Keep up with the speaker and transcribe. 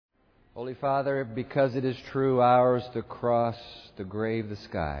Holy Father, because it is true ours the cross, the grave, the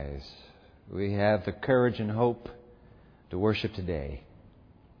skies, we have the courage and hope to worship today.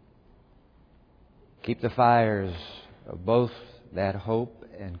 Keep the fires of both that hope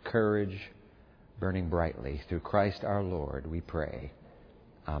and courage burning brightly. Through Christ our Lord, we pray.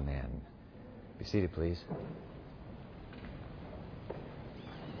 Amen. Be seated, please.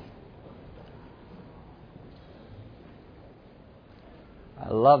 I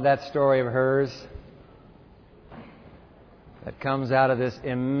love that story of hers that comes out of this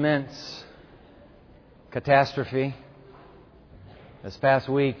immense catastrophe this past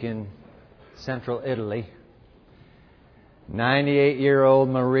week in central Italy. 98-year-old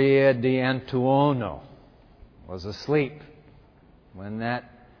Maria D'Antuono was asleep when that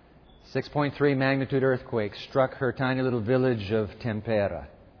 6.3 magnitude earthquake struck her tiny little village of Tempera.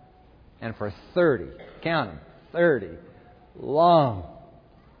 And for 30, count them, 30 long,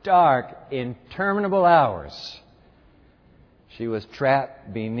 dark, interminable hours, she was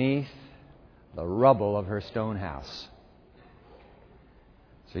trapped beneath the rubble of her stone house.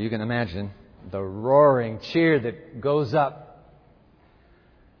 So you can imagine the roaring cheer that goes up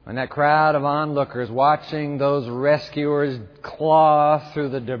when that crowd of onlookers watching those rescuers claw through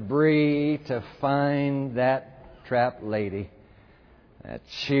the debris to find that trapped lady. That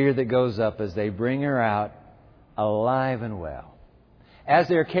cheer that goes up as they bring her out alive and well. As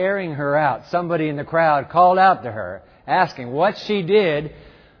they're carrying her out, somebody in the crowd called out to her, asking what she did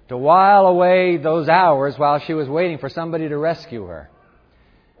to while away those hours while she was waiting for somebody to rescue her.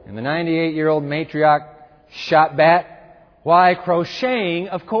 And the 98-year-old matriarch shot back, "Why, crocheting,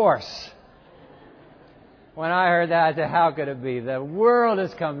 of course." When I heard that, I said, how could it be? The world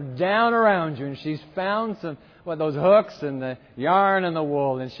has come down around you, and she's found those hooks and the yarn and the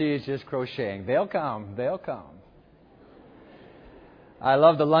wool, and she is just crocheting. They'll come. They'll come. I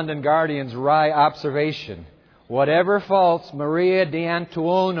love the London Guardian's wry observation. Whatever faults Maria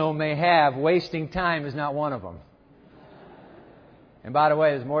D'Antuono may have, wasting time is not one of them. And by the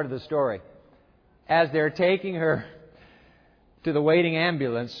way, there's more to the story. As they're taking her to the waiting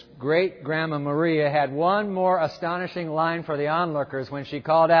ambulance, Great-Grandma Maria had one more astonishing line for the onlookers when she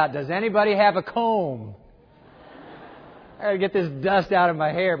called out, "Does anybody have a comb? I gotta get this dust out of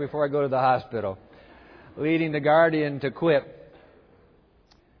my hair before I go to the hospital." Leading the Guardian to quip,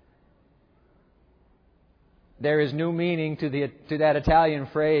 "There is new meaning to that Italian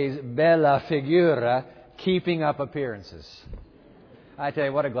phrase, bella figura, keeping up appearances." I tell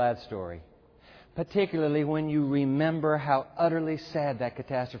you, what a glad story. Particularly when you remember how utterly sad that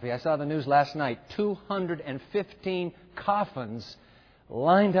catastrophe. I saw the news last night. 215 coffins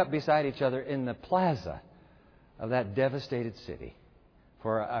lined up beside each other in the plaza of that devastated city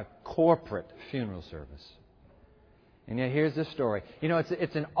for a corporate funeral service. And yet here's the story. You know,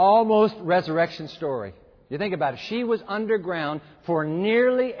 it's an almost resurrection story. You think about it. She was underground for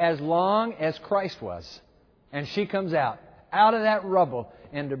nearly as long as Christ was. And she comes out of that rubble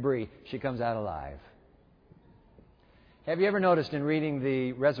and debris. She comes out alive. Have you ever noticed in reading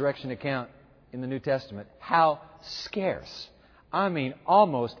the resurrection account in the New Testament how scarce, I mean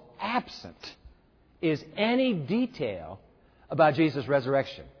almost absent, is any detail about Jesus'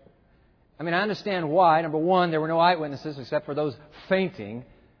 resurrection? I mean, I understand why. Number one, there were no eyewitnesses except for those fainting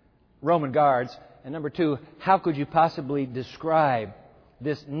Roman guards. And number two, how could you possibly describe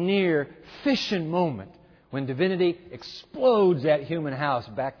this near fission moment when divinity explodes that human house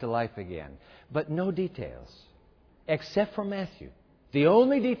back to life again? But no details, except for Matthew. The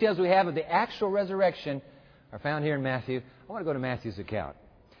only details we have of the actual resurrection are found here in Matthew. I want to go to Matthew's account.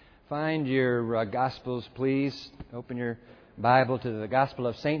 Find your Gospels, please. Open your Bible to the Gospel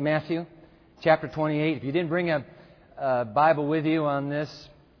of St. Matthew, chapter 28. If you didn't bring a Bible with you on this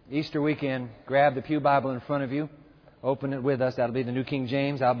Easter weekend, grab the Pew Bible in front of you. Open it with us. That'll be the New King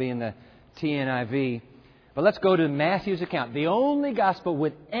James. I'll be in the TNIV. But let's go to Matthew's account, the only gospel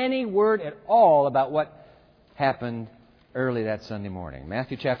with any word at all about what happened early that Sunday morning.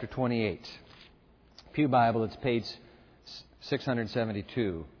 Matthew chapter 28. Pew Bible, it's page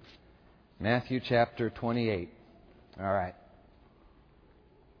 672. Matthew chapter 28. All right.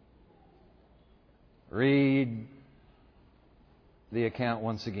 Read the account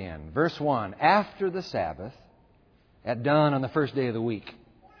once again. Verse 1. After the Sabbath, at dawn on the first day of the week,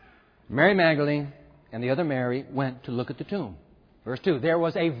 Mary Magdalene and the other Mary went to look at the tomb. Verse 2. There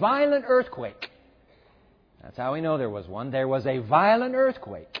was a violent earthquake. That's how we know there was one. There was a violent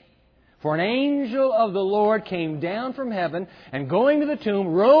earthquake. For an angel of the Lord came down from heaven and going to the tomb,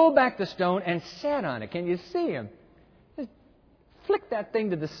 rolled back the stone and sat on it. Can you see him? Just flick that thing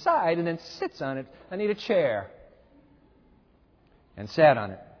to the side and then sits on it. I need a chair. And sat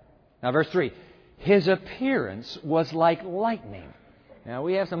on it. Now, verse 3. His appearance was like lightning. Now,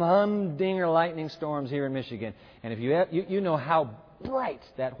 we have some humdinger lightning storms here in Michigan. And if you know how bright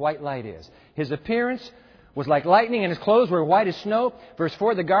that white light is. His appearance was like lightning, and his clothes were white as snow. Verse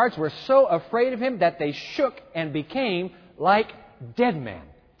 4, the guards were so afraid of him that they shook and became like dead men.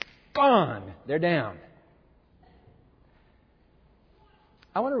 Gone. They're down.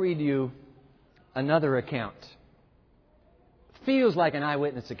 I want to read you another account. Feels like an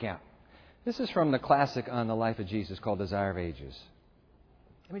eyewitness account. This is from the classic on the life of Jesus called Desire of Ages.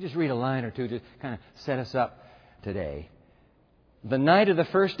 Let me just read a line or two to kind of set us up today. The night of the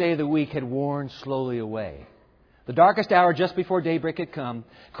first day of the week had worn slowly away. The darkest hour just before daybreak had come.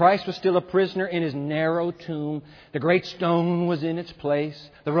 Christ was still a prisoner in his narrow tomb. The great stone was in its place.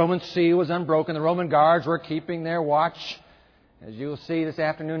 The Roman seal was unbroken. The Roman guards were keeping their watch, as you will see this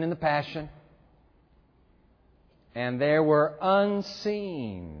afternoon in the Passion. And there were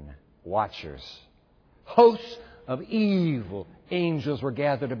unseen watchers. Hosts of evil angels were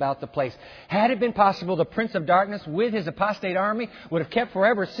gathered about the place. Had it been possible, the Prince of Darkness with his apostate army would have kept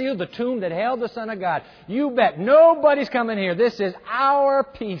forever sealed the tomb that held the Son of God. You bet. Nobody's coming here. This is our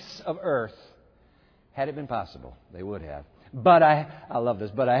piece of earth. Had it been possible, they would have. But I love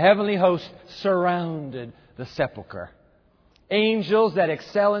this. But a heavenly host surrounded the sepulchre. Angels that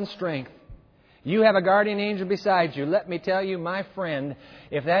excel in strength. You have a guardian angel beside you. Let me tell you, my friend,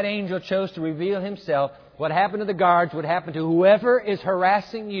 if that angel chose to reveal himself, what happened to the guards would happen to whoever is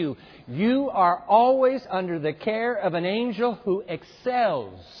harassing you. You are always under the care of an angel who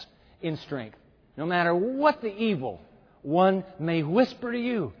excels in strength. No matter what the evil one may whisper to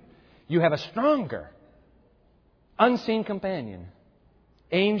you, you have a stronger, unseen companion.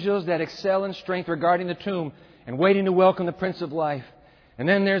 Angels that excel in strength regarding the tomb and waiting to welcome the Prince of Life. And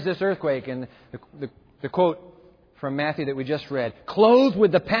then there's this earthquake, and the quote from Matthew that we just read. Clothed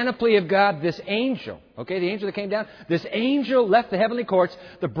with the panoply of God, this angel, okay, the angel that came down, this angel left the heavenly courts.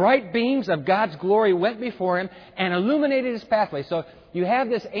 The bright beams of God's glory went before him and illuminated his pathway. So you have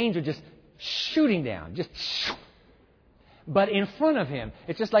this angel just shooting down, just shoo. But in front of him,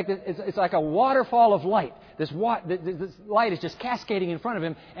 it's just like it's like a waterfall of light. This light is just cascading in front of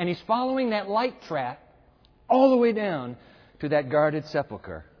him, and he's following that light track all the way down to that guarded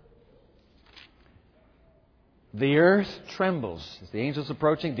sepulchre. The earth trembles. As the angel's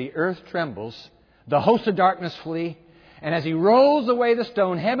approaching, the earth trembles. The hosts of darkness flee. And as he rolls away the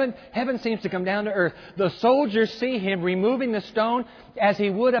stone, heaven seems to come down to earth. The soldiers see him removing the stone as he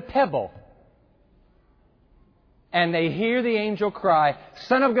would a pebble. And they hear the angel cry,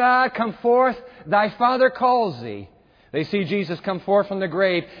 Son of God, come forth. Thy Father calls thee. They see Jesus come forth from the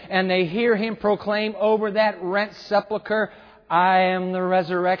grave, and they hear him proclaim over that rent sepulchre, I am the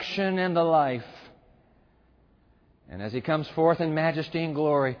resurrection and the life. And as he comes forth in majesty and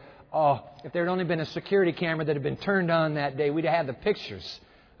glory, oh, if there had only been a security camera that had been turned on that day, we'd have had the pictures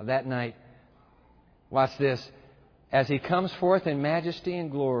of that night. Watch this. As he comes forth in majesty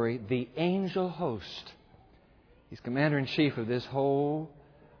and glory, the angel host, he's commander-in-chief of this whole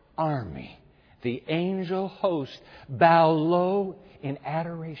army. The angel host bow low in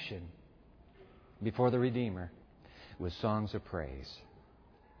adoration before the Redeemer with songs of praise.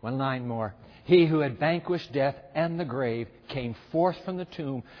 One line more. He who had vanquished death and the grave came forth from the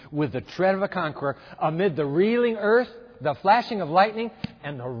tomb with the tread of a conqueror amid the reeling earth, the flashing of lightning,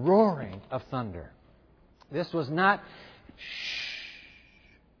 and the roaring of thunder. This was not,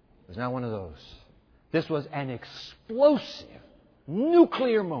 it was not one of those. This was an explosive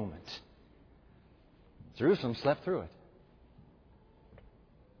nuclear moment. Jerusalem slept through it.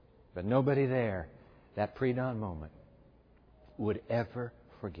 But nobody there, that pre-dawn moment, would ever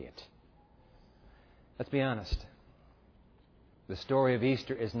forget. Let's be honest. The story of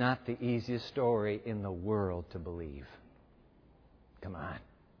Easter is not the easiest story in the world to believe. Come on.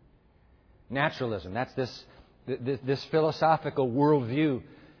 Naturalism, that's this philosophical worldview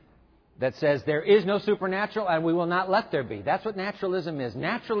that says there is no supernatural and we will not let there be. That's what naturalism is.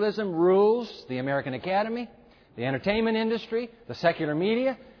 Naturalism rules the American Academy, the entertainment industry, the secular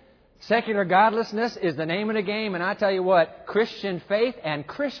media. Secular godlessness is the name of the game, and I tell you what, Christian faith and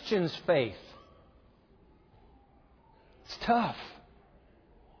Christians' faith, it's tough.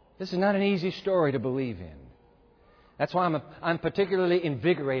 This is not an easy story to believe in. That's why I'm particularly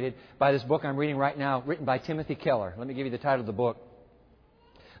invigorated by this book I'm reading right now, written by Timothy Keller. Let me give you the title of the book.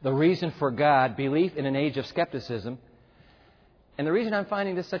 The Reason for God, Belief in an Age of Skepticism. And the reason I'm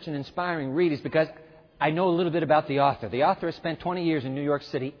finding this such an inspiring read is because I know a little bit about the author. The author has spent 20 years in New York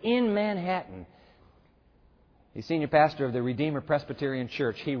City, in Manhattan, He's senior pastor of the Redeemer Presbyterian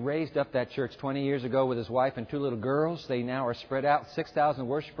Church. He raised up that church 20 years ago with his wife and 2 little girls. They now are spread out, 6,000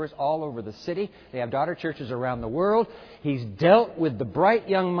 worshipers all over the city. They have daughter churches around the world. He's dealt with the bright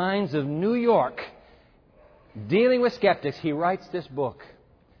young minds of New York. Dealing with skeptics, he writes this book.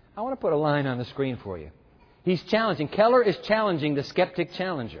 I want to put a line on the screen for you. He's challenging. Keller is challenging the skeptic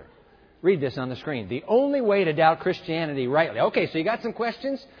challenger. Read this on the screen. The only way to doubt Christianity rightly. Okay, so you got some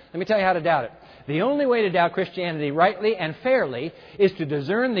questions? Let me tell you how to doubt it. The only way to doubt Christianity rightly and fairly is to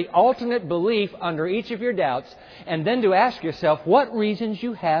discern the alternate belief under each of your doubts and then to ask yourself what reasons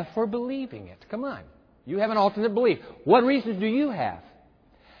you have for believing it. Come on. You have an alternate belief. What reasons do you have?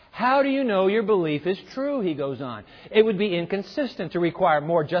 How do you know your belief is true, he goes on. It would be inconsistent to require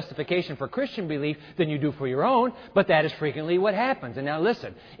more justification for Christian belief than you do for your own, but that is frequently what happens. And now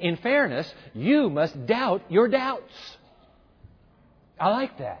listen, in fairness, you must doubt your doubts. I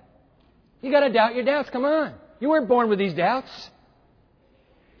like that. You got to doubt your doubts. Come on. You weren't born with these doubts.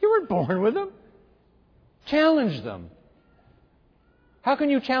 You weren't born with them. Challenge them. How can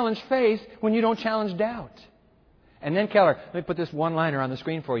you challenge faith when you don't challenge doubt? And then Keller, let me put this one-liner on the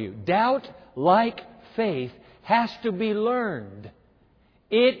screen for you. Doubt, like faith, has to be learned.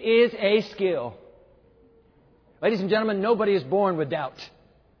 It is a skill. Ladies and gentlemen, nobody is born with doubt.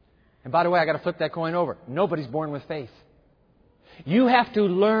 And by the way, I got to flip that coin over. Nobody's born with faith. You have to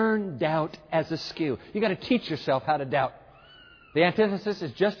learn doubt as a skill. You got to teach yourself how to doubt. The antithesis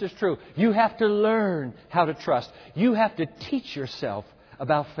is just as true. You have to learn how to trust. You have to teach yourself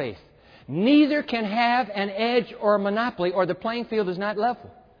about faith. Neither can have an edge or a monopoly, or the playing field is not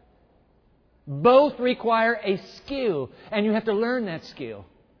level. Both require a skill, and you have to learn that skill.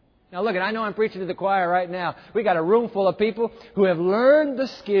 Now look, I know I'm preaching to the choir right now. We got a room full of people who have learned the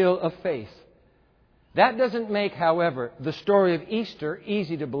skill of faith. That doesn't make, however, the story of Easter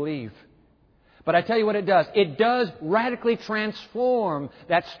easy to believe. But I tell you what it does. It does radically transform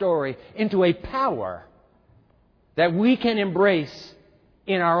that story into a power that we can embrace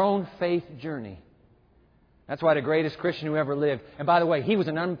in our own faith journey. That's why the greatest Christian who ever lived, and by the way, he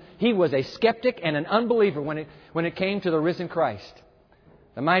was a skeptic and an unbeliever when it came to the risen Christ.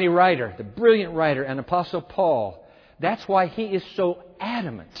 The mighty writer, the brilliant writer, and Apostle Paul. That's why he is so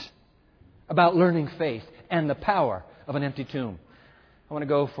adamant about learning faith and the power of an empty tomb. I want to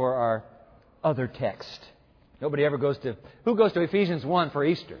go for our other text. Who goes to Ephesians 1 for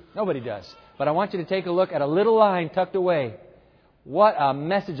Easter? Nobody does. But I want you to take a look at a little line tucked away. What a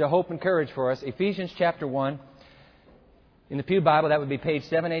message of hope and courage for us. Ephesians chapter 1. In the Pew Bible, that would be page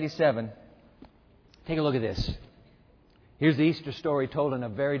 787. Take a look at this. Here's the Easter story told in a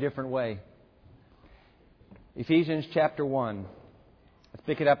very different way. Ephesians chapter 1. Let's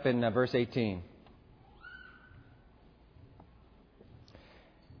pick it up in verse 18.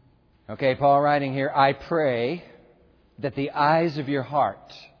 Okay, Paul writing here, I pray that the eyes of your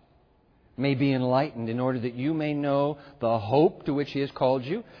heart may be enlightened in order that you may know the hope to which He has called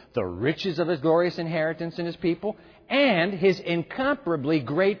you, the riches of His glorious inheritance in His people, and His incomparably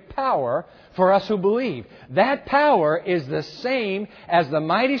great power for us who believe. That power is the same as the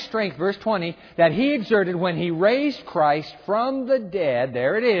mighty strength, verse 20, that He exerted when He raised Christ from the dead,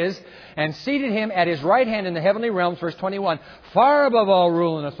 there it is, and seated Him at His right hand in the heavenly realms, verse 21, far above all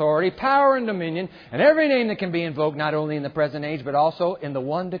rule and authority, power and dominion, and every name that can be invoked, not only in the present age, but also in the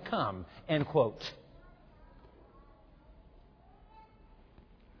one to come. End quote.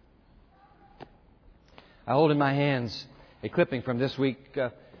 I hold in my hands a clipping from this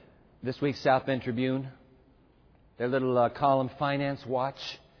week's South Bend Tribune. Their little column, Finance Watch.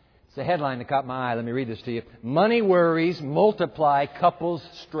 It's the headline that caught my eye. Let me read this to you. Money worries multiply couples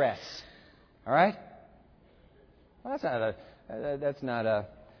stress. All right? Well, that's not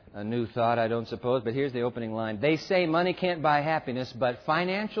a new thought, I don't suppose, but here's the opening line. They say money can't buy happiness, but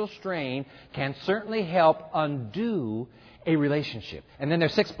financial strain can certainly help undo a relationship. And then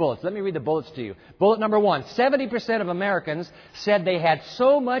there's 6 bullets. Let me read the bullets to you. Bullet number 1. 70% of Americans said they had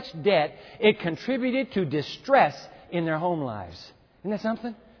so much debt it contributed to distress in their home lives. Isn't that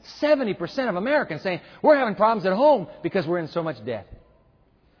something? 70% of Americans saying we're having problems at home because we're in so much debt.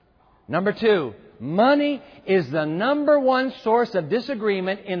 Number 2. Money is the number 1 source of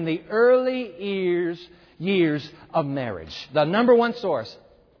disagreement in the early years of marriage. The number 1 source.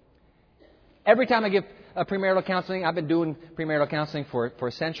 Every time I give premarital counseling, I've been doing premarital counseling for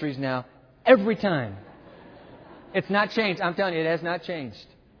centuries now. Every time. It's not changed. I'm telling you, it has not changed.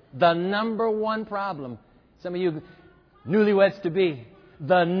 The number 1 problem, some of you newlyweds to be,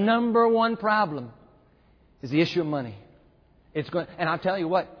 the number 1 problem is the issue of money. It's going, and I'll tell you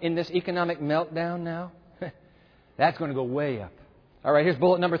what, in this economic meltdown now, that's going to go way up. All right, here's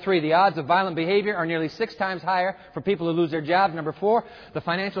bullet number 3. The odds of violent behavior are nearly 6 times higher for people who lose their jobs. Number 4, the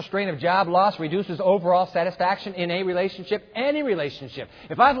financial strain of job loss reduces overall satisfaction in a relationship, any relationship.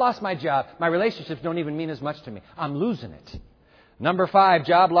 If I've lost my job, my relationships don't even mean as much to me. I'm losing it. Number 5,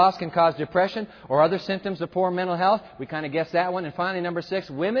 job loss can cause depression or other symptoms of poor mental health. We kind of guessed that one. And finally, number 6,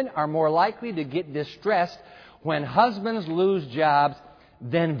 women are more likely to get distressed when husbands lose jobs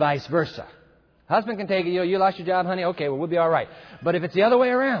than vice versa. Husband can take it, you lost your job, honey, okay, well, we'll be all right. But if it's the other way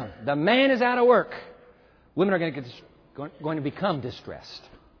around, the man is out of work, women are going to become distressed.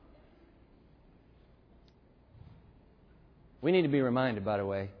 We need to be reminded, by the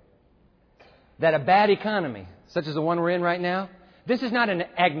way, that a bad economy, such as the one we're in right now, this is not an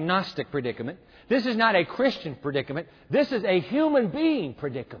agnostic predicament. This is not a Christian predicament. This is a human being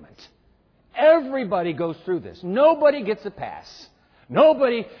predicament. Everybody goes through this. Nobody gets a pass.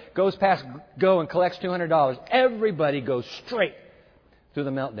 Nobody goes past go and collects $200. Everybody goes straight through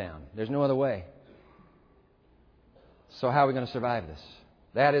the meltdown. There's no other way. So how are we going to survive this?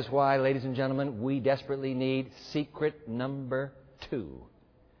 That is why, ladies and gentlemen, we desperately need secret number 2.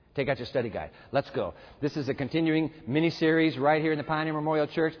 Take out your study guide. Let's go. This is a continuing mini-series right here in the Pioneer Memorial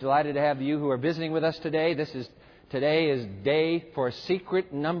Church. Delighted to have you who are visiting with us today. Today is day for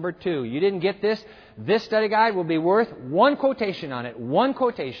secret number 2. You didn't get this? This study guide will be worth 1 quotation on it. 1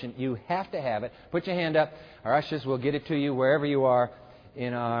 quotation. You have to have it. Put your hand up. Our ushers will get it to you wherever you are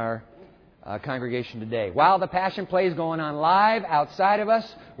in our congregation today. While the Passion Play is going on live outside of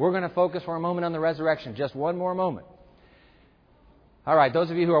us, we're going to focus for a moment on the resurrection. Just one more moment. All right,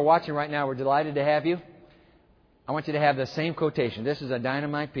 those of you who are watching right now, we're delighted to have you. I want you to have the same quotation. This is a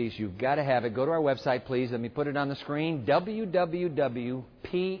dynamite piece. You've got to have it. Go to our website, please. Let me put it on the screen. www.pmchurch.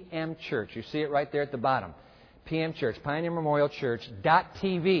 You see it right there at the bottom. PM Church, Pioneer Memorial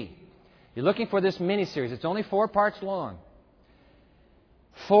Church.tv. You're looking for this mini-series. It's only 4 parts long.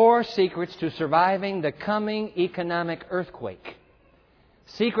 4 secrets to surviving the coming economic earthquake.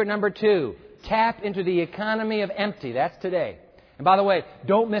 Secret number 2, tap into the economy of empty. That's today. And by the way,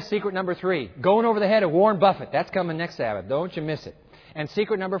 don't miss secret number 3, going over the head of Warren Buffett. That's coming next Sabbath. Don't you miss it. And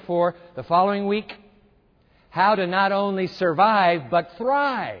secret number 4, the following week, how to not only survive, but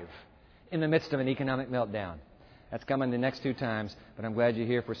thrive in the midst of an economic meltdown. That's coming the next 2 times, but I'm glad you're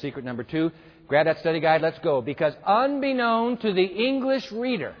here for secret number 2. Grab that study guide, let's go. Because unbeknown to the English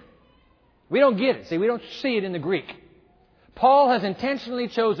reader, we don't get it. See, we don't see it in the Greek. Paul has intentionally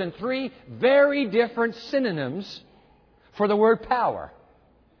chosen 3 very different synonyms for the word power.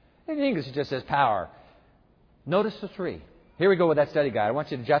 In English it just says power. Notice the 3. Here we go with that study guide. I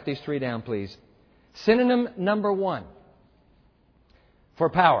want you to jot these 3 down, please. Synonym number 1 for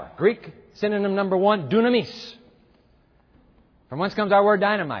power. Greek synonym number 1, dunamis. From whence comes our word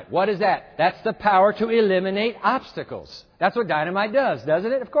dynamite? What is that? That's the power to eliminate obstacles. That's what dynamite does,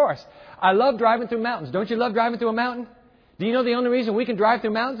 doesn't it? Of course. I love driving through mountains. Don't you love driving through a mountain? Do you know the only reason we can drive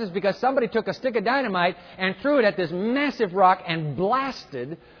through mountains is because somebody took a stick of dynamite and threw it at this massive rock and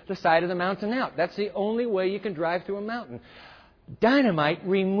blasted the side of the mountain out. That's the only way you can drive through a mountain. Dynamite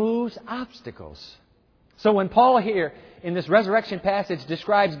removes obstacles. So when Paul here in this resurrection passage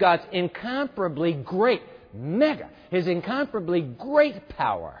describes God's incomparably great, his incomparably great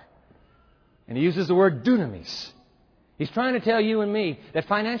power, and he uses the word dunamis, he's trying to tell you and me that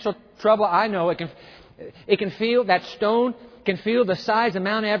financial trouble, I know it can feel, that stone can feel the size of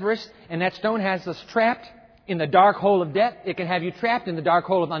Mount Everest, and that stone has us trapped in the dark hole of debt. It can have you trapped in the dark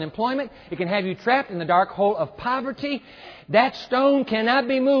hole of unemployment. It can have you trapped in the dark hole of poverty. That stone cannot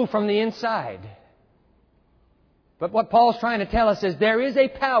be moved from the inside. But what Paul's trying to tell us is there is a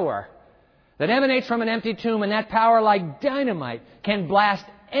power that emanates from an empty tomb, and that power, like dynamite, can blast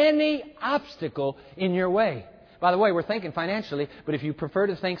any obstacle in your way. By the way, we're thinking financially, but if you prefer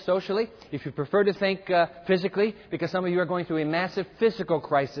to think socially, if you prefer to think physically, because some of you are going through a massive physical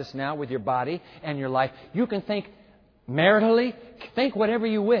crisis now with your body and your life, you can think maritally, think whatever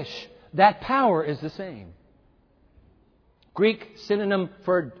you wish. That power is the same. Greek synonym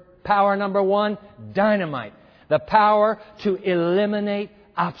for power number 1, dynamite. The power to eliminate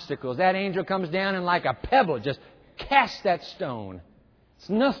obstacles. That angel comes down and like a pebble just casts that stone. It's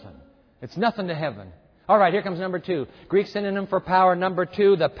nothing. It's nothing to heaven. All right, here comes number 2. Greek synonym for power number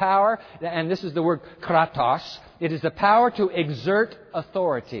 2, the power, and this is the word kratos. It is the power to exert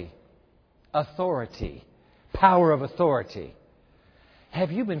authority. Authority. Power of authority.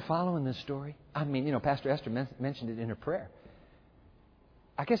 Have you been following this story? I mean, Pastor Esther mentioned it in her prayer.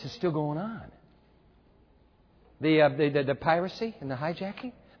 I guess it's still going on. The piracy and the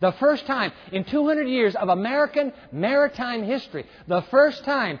hijacking. The first time in 200 years of American maritime history, the first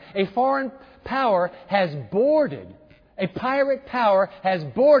time a foreign power has boarded A pirate power has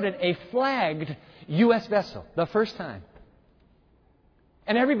boarded a flagged U.S. vessel the first time.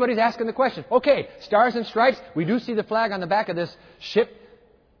 And everybody's asking the question, okay, Stars and Stripes, we do see the flag on the back of this ship.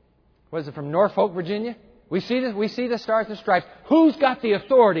 What is it, from Norfolk, Virginia? We see the Stars and Stripes. Who's got the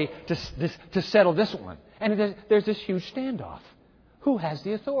authority to settle this one? And there's this huge standoff. Who has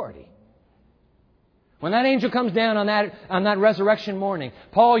the authority? When that angel comes down on that resurrection morning,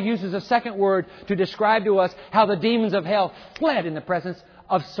 Paul uses a second word to describe to us how the demons of hell fled in the presence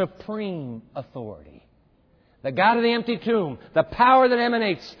of supreme authority. The God of the empty tomb, the power that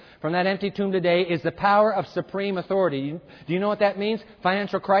emanates from that empty tomb today is the power of supreme authority. Do you know what that means?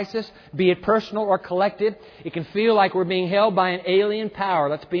 Financial crisis, be it personal or collective, it can feel like we're being held by an alien power.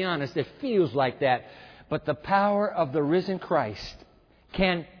 Let's be honest, it feels like that. But the power of the risen Christ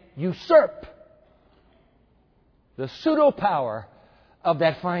can usurp the pseudo-power of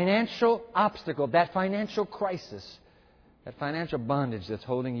that financial obstacle, that financial crisis, that financial bondage that's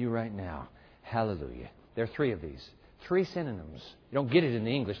holding you right now. Hallelujah. There are three of these. Three synonyms. You don't get it in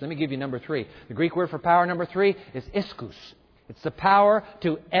the English. Let me give you number three. The Greek word for power, number three, is ischus. It's the power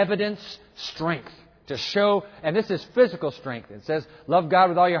to evidence strength. To show, and this is physical strength. It says, love God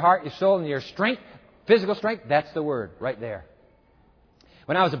with all your heart, your soul, and your strength. Physical strength, that's the word right there.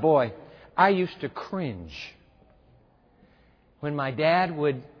 When I was a boy, I used to cringe when my dad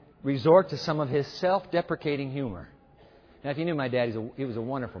would resort to some of his self-deprecating humor. Now, if you knew my dad, he was a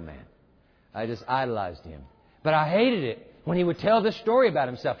wonderful man. I just idolized him. But I hated it when he would tell this story about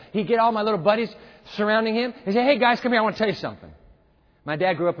himself. He'd get all my little buddies surrounding him. He'd say, hey, guys, come here. I want to tell you something. My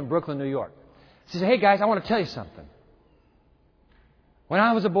dad grew up in Brooklyn, New York. He said, hey, guys, I want to tell you something. When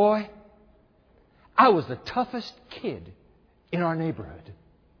I was a boy, I was the toughest kid in our neighborhood.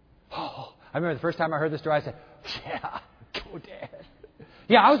 Oh, I remember the first time I heard this story, I said, yeah, go Dad.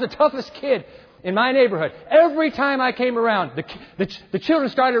 Yeah, I was the toughest kid in my neighborhood. Every time I came around, the children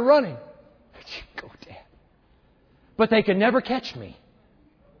started running. Go Dad. But they could never catch me.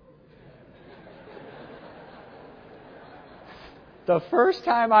 The first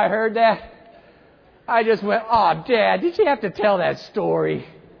time I heard that, I just went, oh, Dad, did you have to tell that story?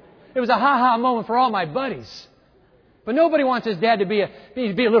 It was a ha-ha moment for all my buddies. But nobody wants his dad to be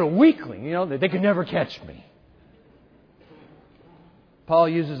a little weakling, you know, that they could never catch me. Paul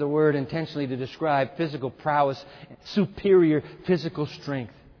uses the word intentionally to describe physical prowess, superior physical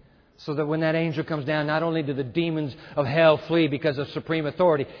strength. So that when that angel comes down, not only do the demons of hell flee because of supreme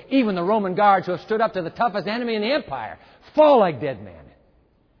authority, even the Roman guards who have stood up to the toughest enemy in the empire fall like dead men.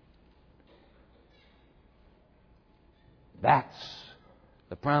 That's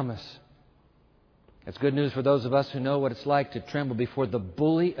the promise. It's good news for those of us who know what it's like to tremble before the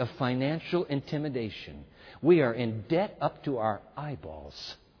bully of financial intimidation. We are in debt up to our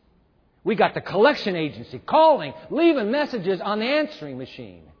eyeballs. We got the collection agency calling, leaving messages on the answering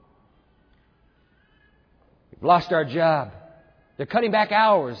machine. We've lost our job. They're cutting back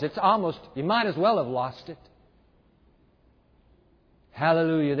hours. It's almost, you might as well have lost it.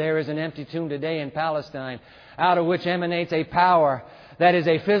 Hallelujah. There is an empty tomb today in Palestine, out of which emanates a power that is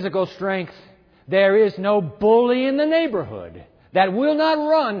a physical strength. There is no bully in the neighborhood that will not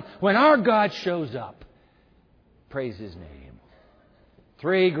run when our God shows up. Praise His name.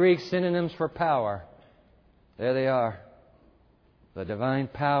 Three Greek synonyms for power. There they are. The divine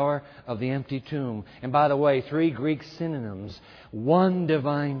power of the empty tomb. And by the way, three Greek synonyms. One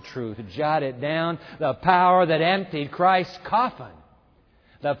divine truth. Jot it down. The power that emptied Christ's coffin.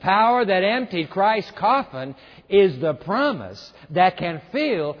 The power that emptied Christ's coffin is the promise that can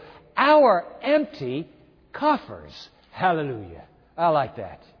fill our empty coffers. Hallelujah. I like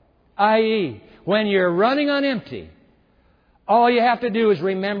that. I.e., when you're running on empty, all you have to do is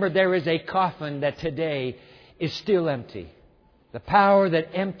remember there is a coffin that today is still empty. The power that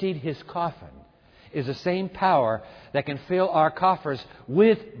emptied His coffin is the same power that can fill our coffers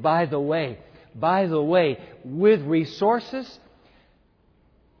with, by the way, with resources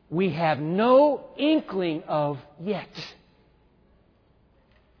we have no inkling of yet.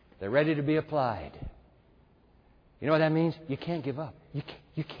 They're ready to be applied. You know what that means? You can't give up.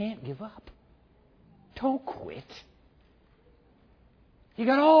 You can't give up. Don't quit. You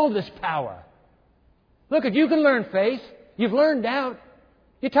got all this power. Look, if you can learn faith, you've learned doubt.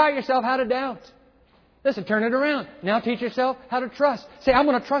 You taught yourself how to doubt. Listen, turn it around. Now teach yourself how to trust. Say, I'm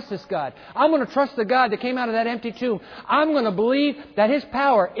going to trust this God. I'm going to trust the God that came out of that empty tomb. I'm going to believe that His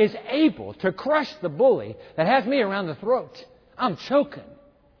power is able to crush the bully that has me around the throat. I'm choking.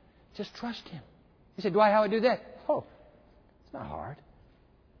 Just trust Him. You say, Dwight, how do I do that? Oh, it's not hard.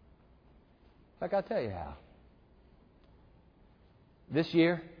 Like I'll tell you how. This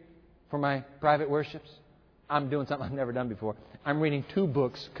year, for my private worships, I'm doing something I've never done before. I'm reading 2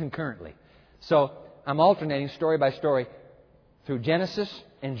 books concurrently. So I'm alternating story by story through Genesis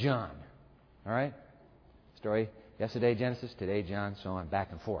and John. All right? Story yesterday, Genesis, today, John, so on,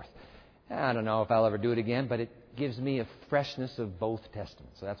 back and forth. I don't know if I'll ever do it again, but it gives me a freshness of both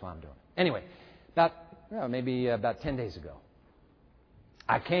Testaments. So that's why I'm doing it. Anyway, maybe about 10 days ago,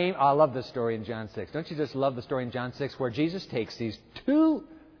 I love this story in John 6. Don't you just love the story in John 6 where Jesus takes these 2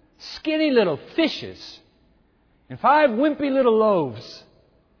 skinny little fishes and 5 wimpy little loaves.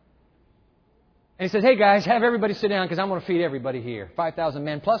 And He says, hey guys, have everybody sit down because I'm going to feed everybody here. 5,000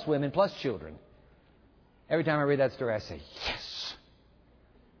 men plus women plus children. Every time I read that story, I say, yes.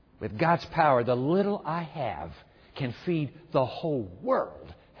 With God's power, the little I have can feed the whole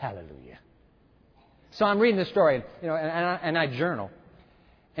world. Hallelujah. So I'm reading this story, and I journal.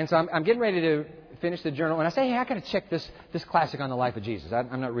 And so I'm getting ready to finish the journal. And I say, hey, I got to check this classic on the life of Jesus.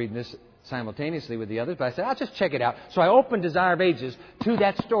 I'm not reading this simultaneously with the others, but I said, I'll just check it out. So I opened Desire of Ages to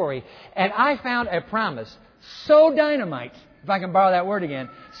that story, and I found a promise so dynamite, if I can borrow that word again,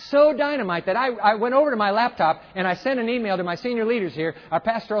 so dynamite that I went over to my laptop and I sent an email to my senior leaders here, our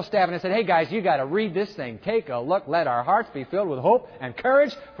pastoral staff, and I said, hey guys, you got to read this thing. Take a look. Let our hearts be filled with hope and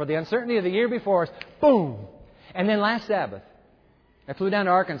courage for the uncertainty of the year before us. Boom. And then last Sabbath, I flew down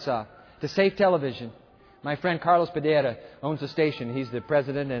to Arkansas to Safe Television. My friend Carlos Padilla owns the station. He's the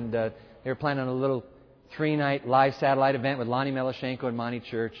president, and they were planning on a little 3-night live satellite event with Lonnie Melashenko and Monty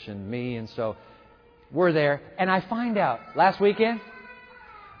Church and me, and so we're there. And I find out, last weekend,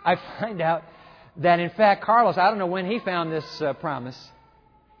 that in fact Carlos, I don't know when he found this promise.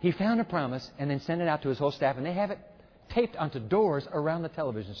 He found a promise and then sent it out to his whole staff, and they have it taped onto doors around the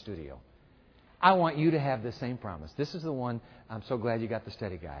television studio. I want you to have this same promise. This is the one. I'm so glad you got the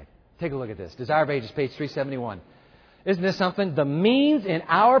study guide. Take a look at this. Desire of Ages, page 371. Isn't this something? The means in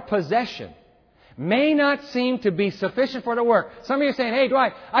our possession may not seem to be sufficient for the work. Some of you are saying, hey,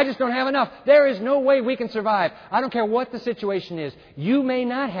 Dwight, I just don't have enough. There is no way we can survive. I don't care what the situation is. You may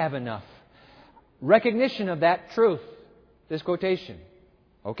not have enough. Recognition of that truth, this quotation.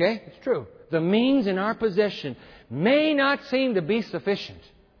 Okay? It's true. The means in our possession may not seem to be sufficient.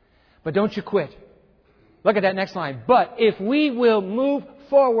 But don't you quit. Look at that next line. But if we will move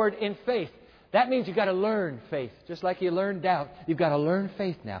forward in faith. That means you've got to learn faith. Just like you learned doubt, you've got to learn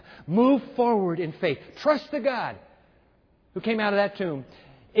faith now. Move forward in faith. Trust the God who came out of that tomb.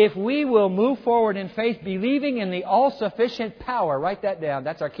 If we will move forward in faith, believing in the all-sufficient power, write that down.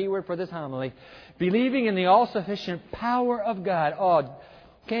 That's our key word for this homily. Believing in the all-sufficient power of God. Oh,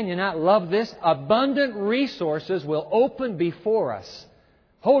 can you not love this? Abundant resources will open before us.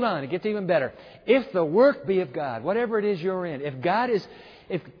 Hold on, it gets even better. If the work be of God, whatever it is you're in,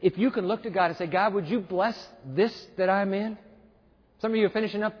 if you can look to God and say, God, would you bless this that I'm in? Some of you are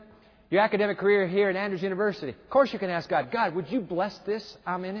finishing up your academic career here at Andrews University. Of course you can ask God, God, would you bless this?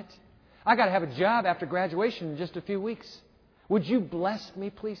 I'm in it. I got to have a job after graduation in just a few weeks. Would you bless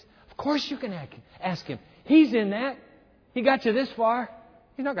me, please? Of course you can ask Him. He's in that. He got you this far.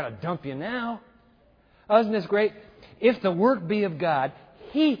 He's not going to dump you now. Oh, isn't this great? If the work be of God,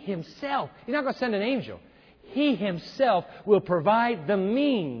 He Himself, He's not going to send an angel. He Himself will provide the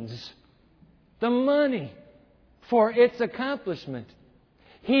means, the money for its accomplishment.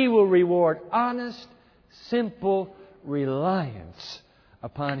 He will reward honest, simple reliance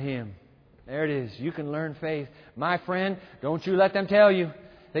upon Him. There it is. You can learn faith. My friend, don't you let them tell you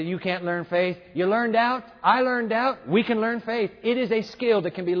that you can't learn faith. You learned doubt. I learned doubt. We can learn faith. It is a skill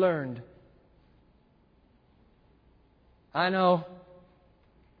that can be learned. I know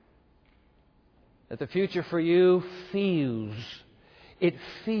that the future for you feels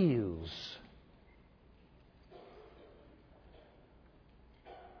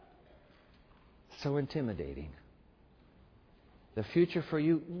so intimidating. The future for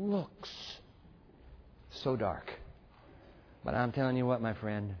you looks so dark. But I'm telling you what, my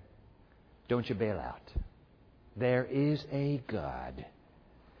friend, don't you bail out. There is a God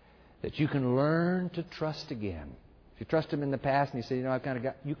that you can learn to trust again. You trust Him in the past and you say, I've kind of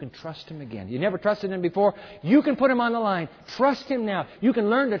got, you can trust Him again. You never trusted Him before. You can put Him on the line. Trust Him now. You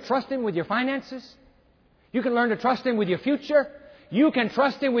can learn to trust Him with your finances. You can learn to trust Him with your future. You can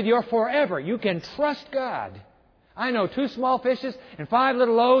trust Him with your forever. You can trust God. I know 2 small fishes and 5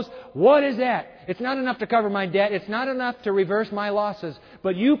 little loaves. What is that? It's not enough to cover my debt. It's not enough to reverse my losses.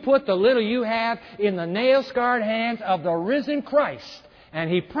 But you put the little you have in the nail-scarred hands of the risen Christ,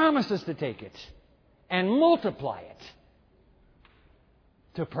 and He promises to take it and multiply it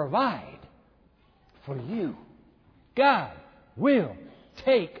to provide for you. God will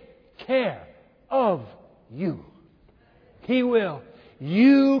take care of you. He will.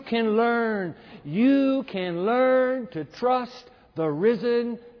 You can learn. You can learn to trust the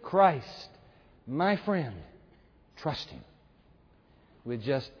risen Christ. My friend, trust Him. With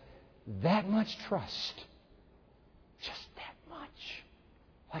just that much trust. Just that much.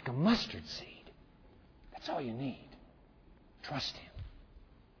 Like a mustard seed. That's all you need. Trust Him.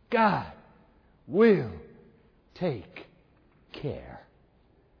 God will take care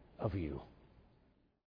of you.